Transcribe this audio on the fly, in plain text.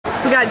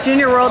We got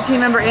junior world team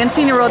member and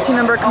senior world team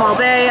member Kamal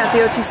at the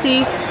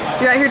OTC.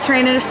 You're out here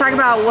training. Just talk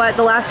about what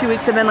the last few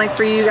weeks have been like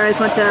for you. You guys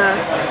went to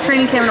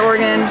training camp in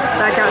Oregon,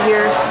 back out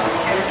here.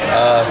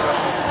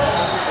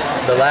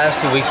 The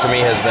last 2 weeks for me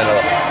has been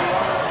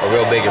a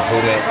real big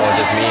improvement on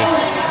just me,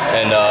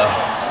 and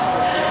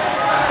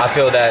I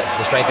feel that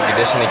the strength and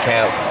conditioning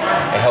camp,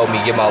 it helped me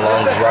get my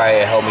lungs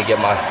right, it helped me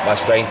get my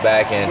strength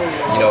back, and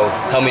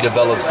help me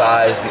develop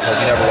size, because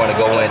you never want to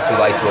go in too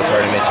light to a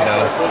tournament,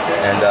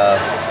 and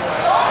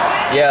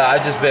yeah,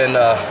 I've just been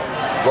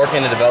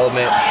working in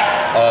development,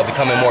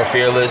 becoming more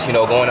fearless,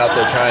 going out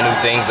there trying new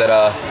things that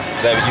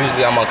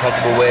usually I'm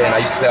uncomfortable with, and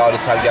I used to say all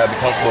the time, you gotta be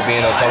comfortable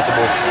being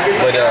uncomfortable.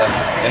 But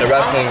in the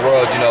wrestling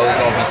world, there's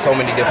gonna be so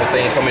many different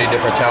things, so many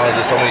different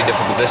challenges, so many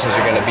different positions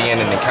you're gonna be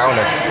in and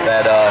encounter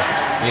that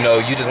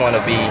you just want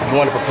to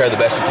prepare the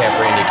best you can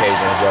for any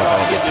occasion is what I'm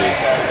trying to get to.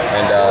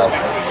 And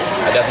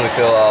I definitely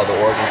feel the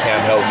Oregon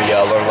camp helped me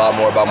learn a lot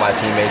more about my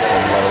teammates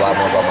and learn a lot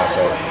more about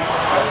myself.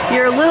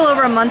 You're a little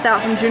over a month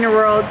out from Junior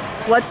Worlds.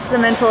 What's the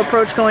mental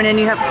approach going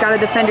in? You have got to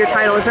defend your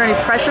title. Is there any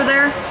pressure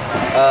there?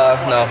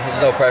 No,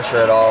 there's no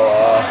pressure at all.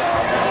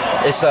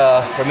 It's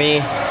for me,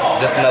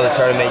 just another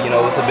tournament.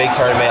 It's a big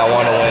tournament. I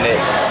want to win it.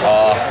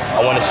 I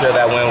want to share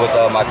that win with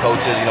my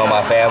coaches,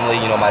 my family,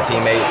 my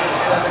teammates.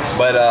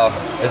 But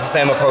it's the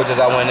same approach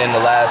as I went in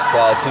the last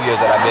 2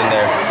 years that I've been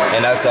there,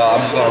 and that's I'm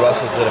just going to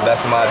wrestle to the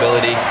best of my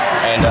ability.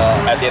 And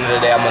at the end of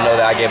the day, I'm going to know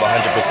that I gave 100%,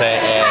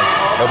 and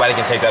nobody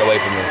can take that away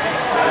from me.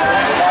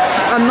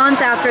 A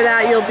month after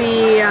that, you'll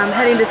be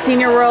heading to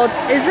Senior Worlds.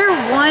 Is there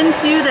one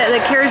to you that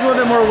carries a little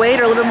bit more weight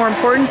or a little bit more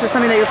importance, or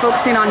something that you're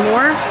focusing on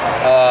more?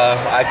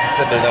 I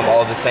consider them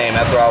all the same.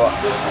 After I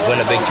win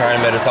a big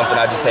tournament or something,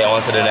 I just say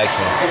on to the next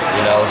one.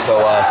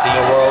 So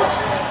Senior Worlds,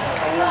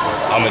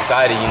 I'm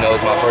excited.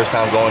 It's my first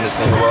time going to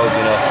Senior Worlds.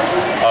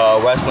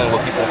 Wrestling,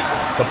 what people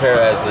compare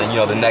as the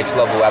next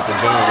level after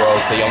Junior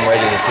Worlds. So I'm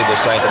ready to see the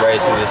strength, I'm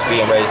ready to see the speed,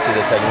 I'm ready to see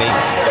the technique,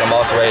 but I'm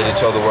also ready to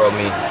show the world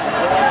me.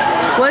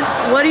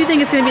 What do you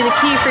think is going to be the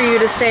key for you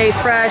to stay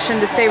fresh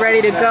and to stay ready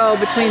to go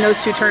between those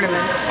two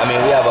tournaments? I mean,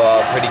 we have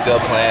a pretty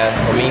good plan.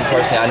 For me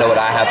personally, I know what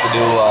I have to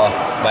do.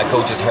 My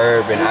coaches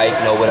Herb and Ike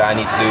know what I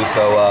need to do.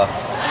 So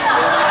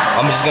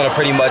I'm just going to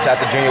pretty much,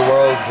 after Junior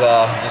Worlds,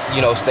 just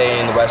stay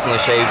in the wrestling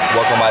shape,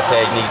 work on my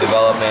technique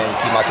development,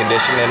 keep my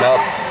conditioning up.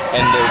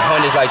 And the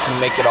point is to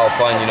make it all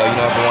fun. You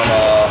never want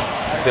to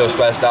feel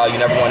stressed out. You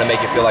never want to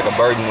make it feel like a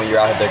burden when you're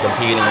out there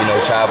competing,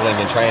 traveling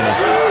and training.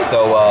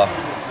 So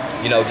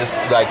just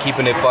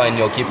keeping it fun,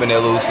 keeping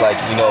it loose,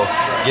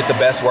 get the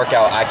best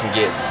workout I can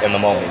get in the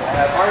moment.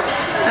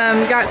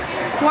 Got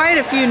quite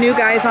a few new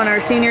guys on our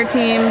senior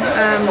team,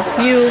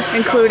 you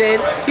included.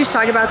 You just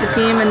talk about the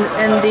team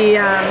and the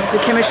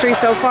chemistry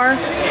so far.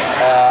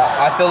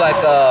 I feel like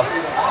the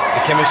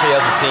chemistry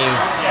of the team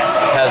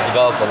has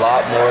developed a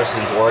lot more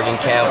since Oregon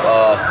camp.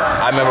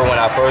 I remember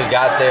when I first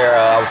got there,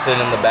 I was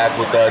sitting in the back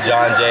with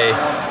John Jay,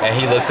 and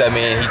he looks at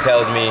me and he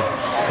tells me,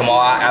 Kamal,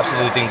 I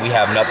absolutely think we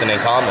have nothing in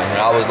common. And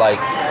I was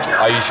like,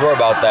 are you sure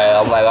about that?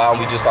 I'm like, why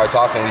don't we just start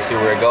talking, we see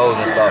where it goes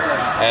and stuff.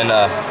 And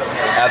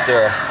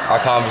after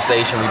our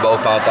conversation, we both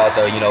found out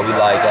that, we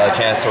like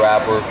Chance the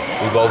Rapper,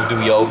 we both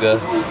do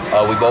yoga,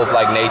 we both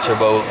like nature,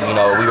 but,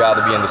 we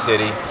rather be in the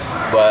city.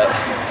 But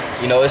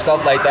it's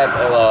stuff like that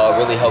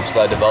really helps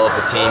develop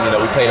a team.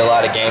 We played a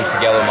lot of games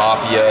together,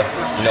 Mafia,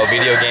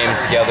 video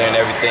games together and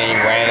everything,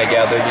 ran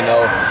together,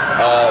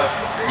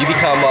 you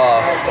become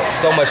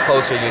so much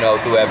closer,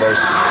 through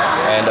adversity.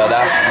 And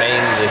that's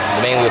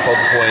mainly the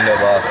focal point of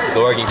the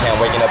Oregon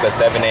camp, waking up at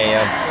 7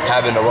 a.m.,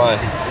 having to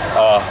run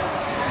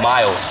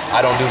miles.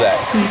 I don't do that.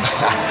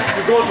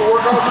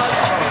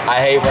 I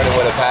hate running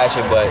with a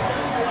passion, but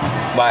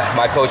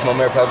my coach,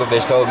 Momir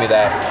Pelkovich, told me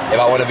that if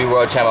I want to be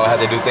world champ, I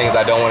have to do things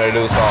I don't want to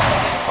do. So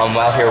I'm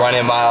out here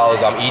running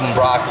miles, I'm eating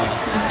broccoli,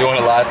 doing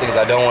a lot of things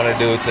I don't want to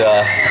do to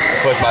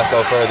push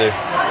myself further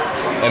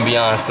and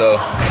beyond. So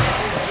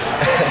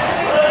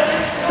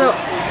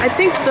I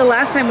think the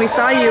last time we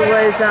saw you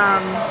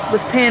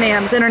was Pan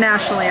Am's,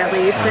 internationally at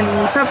least, and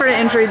you suffered an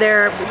injury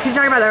there. Can you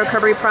talk about the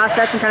recovery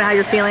process and kind of how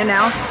you're feeling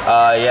now?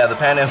 Yeah, the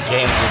Pan Am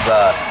Games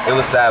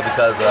was sad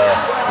because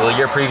the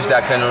year previously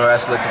I couldn't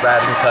wrestle it because I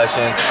had a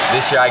concussion.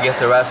 This year I get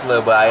to wrestle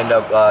it, but I end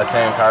up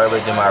tearing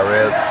cartilage in my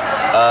rib.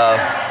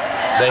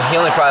 The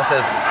healing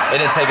process,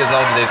 it didn't take as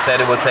long as they said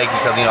it would take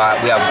because we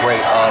have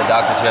great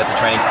doctors here at the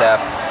training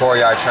staff.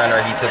 Corey, our trainer,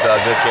 he took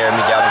good care of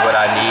me, got me what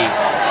I need.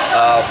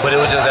 But it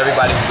was just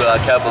everybody who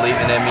kept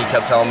believing in me,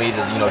 kept telling me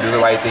to do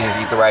the right things,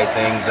 eat the right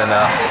things, and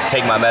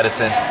take my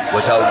medicine,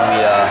 which helped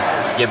me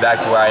get back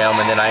to where I am.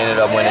 And then I ended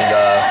up winning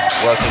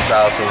World Team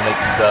Trials to make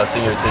the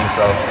senior team.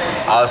 So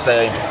I would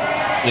say,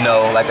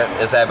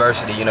 it's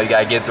adversity. You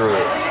gotta get through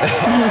it.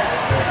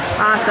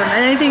 Awesome.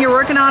 And anything you're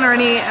working on, or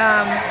any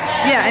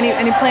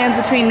plans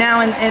between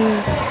now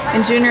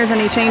and juniors?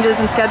 Any changes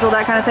in schedule,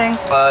 that kind of thing?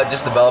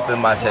 Just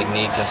developing my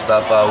technique and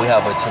stuff. We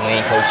have a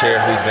Chilean coach here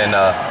who's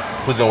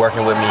been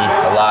working with me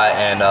a lot,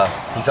 and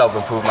he's helped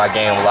improve my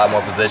game a lot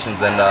more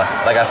positions. And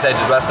like I said,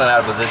 just wrestling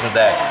out of positions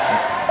that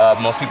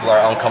most people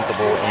are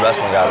uncomfortable in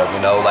wrestling out of,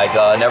 you know, like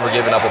never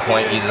giving up a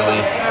point easily,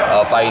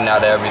 fighting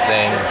out of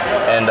everything,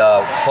 and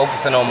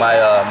focusing on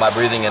my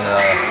breathing in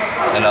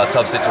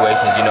tough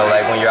situations, you know,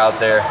 like when you're out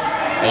there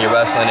and you're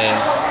wrestling and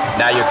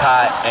now you're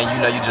caught and you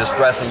know you're just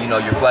stressing, you know,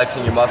 you're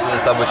flexing your muscles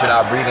and stuff, but you're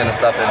not breathing and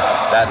stuff, and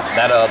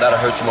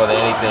that'll hurt you more than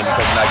anything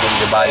because you're not giving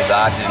your body the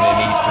oxygen it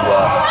needs to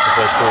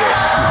push through it.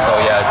 So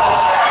yeah,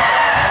 just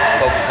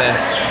focusing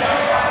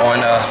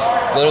on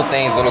little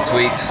things, little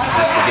tweaks,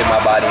 just to get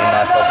my body and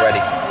myself ready.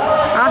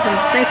 Awesome.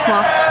 Thanks,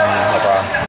 Kamal. No problem.